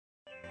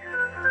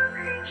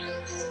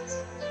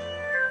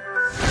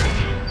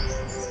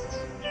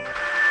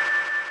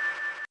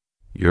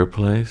Your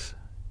place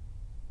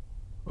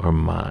or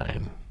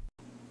mine?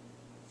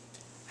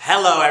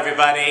 Hello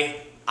everybody,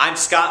 I'm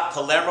Scott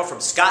Palermo from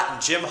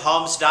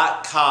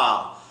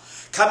scottandjimhomes.com.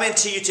 Coming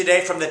to you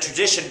today from the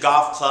Tradition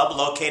Golf Club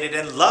located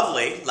in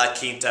lovely La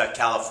Quinta,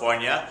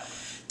 California.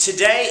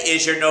 Today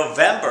is your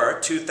November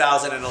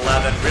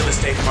 2011 real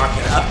estate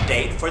market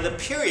update for the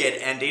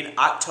period ending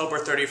October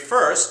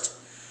 31st,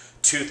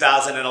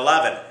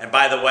 2011. And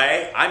by the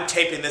way, I'm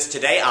taping this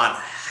today on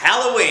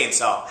Halloween,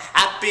 so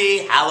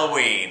happy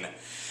Halloween.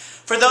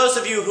 For those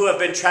of you who have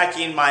been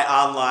tracking my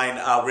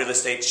online real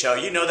estate show,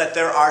 you know that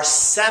there are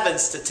 7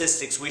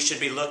 statistics we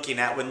should be looking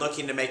at when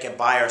looking to make a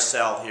buy or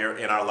sell here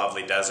in our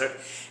lovely desert.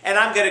 And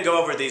I'm going to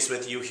go over these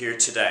with you here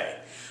today.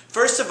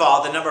 First of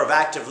all, the number of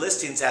active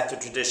listings at the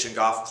Tradition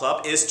Golf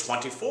Club is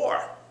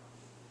 24.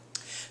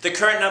 The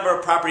current number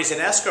of properties in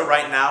escrow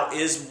right now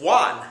is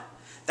 1.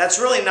 That's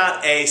really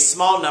not a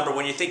small number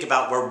when you think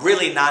about we're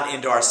really not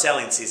into our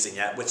selling season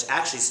yet, which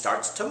actually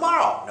starts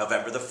tomorrow,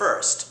 November the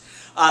 1st.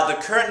 The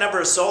current number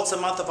of solds the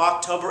month of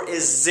October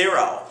is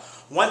 0.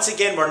 Once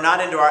again, we're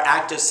not into our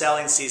active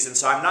selling season,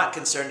 so I'm not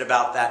concerned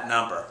about that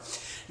number.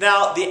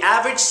 Now, the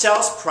average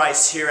sales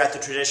price here at the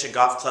Tradition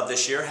Golf Club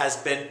this year has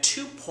been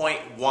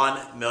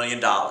 $2.1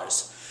 million,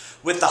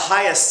 with the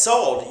highest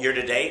sold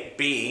year-to-date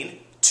being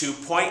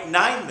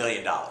 $2.9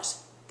 million.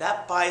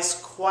 That buys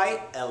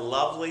quite a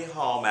lovely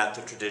home at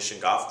the Tradition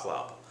Golf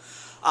Club.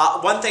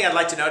 One thing I'd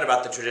like to note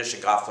about the Tradition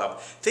Golf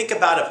Club, think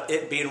about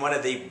it being one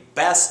of the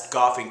best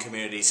golfing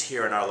communities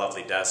here in our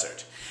lovely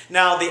desert.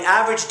 Now, the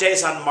average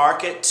days on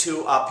market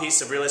to a piece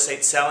of real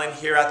estate selling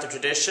here at the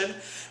Tradition,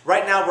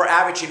 right now we're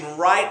averaging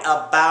right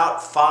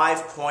about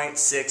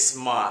 5.6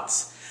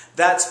 months.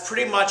 That's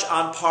pretty much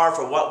on par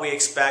for what we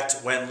expect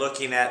when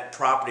looking at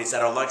properties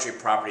that are luxury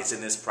properties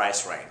in this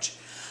price range.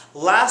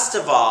 Last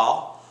of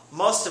all,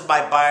 most of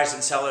my buyers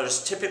and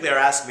sellers typically are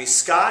asking me,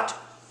 Scott,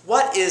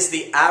 what is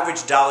the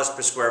average dollars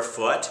per square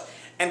foot?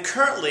 And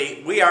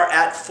currently, we are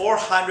at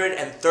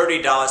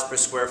 $430 per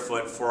square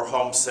foot for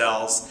home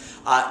sales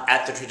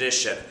at the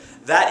Tradition.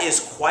 That is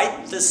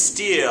quite the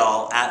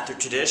steal at the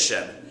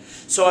Tradition.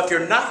 So if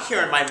you're not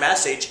hearing my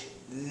message,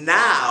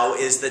 now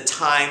is the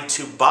time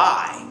to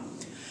buy.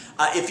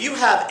 If you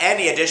have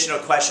any additional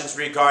questions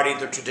regarding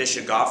the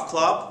Tradition Golf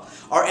Club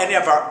or any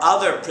of our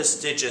other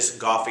prestigious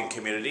golfing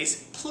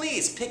communities,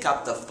 please pick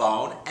up the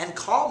phone and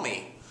call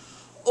me.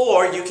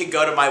 Or you can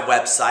go to my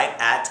website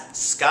at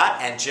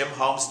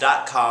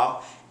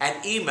scottandjimhomes.com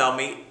and email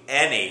me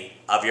any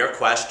of your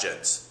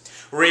questions.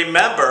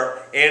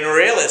 Remember, in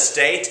real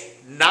estate,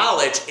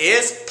 knowledge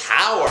is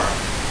power.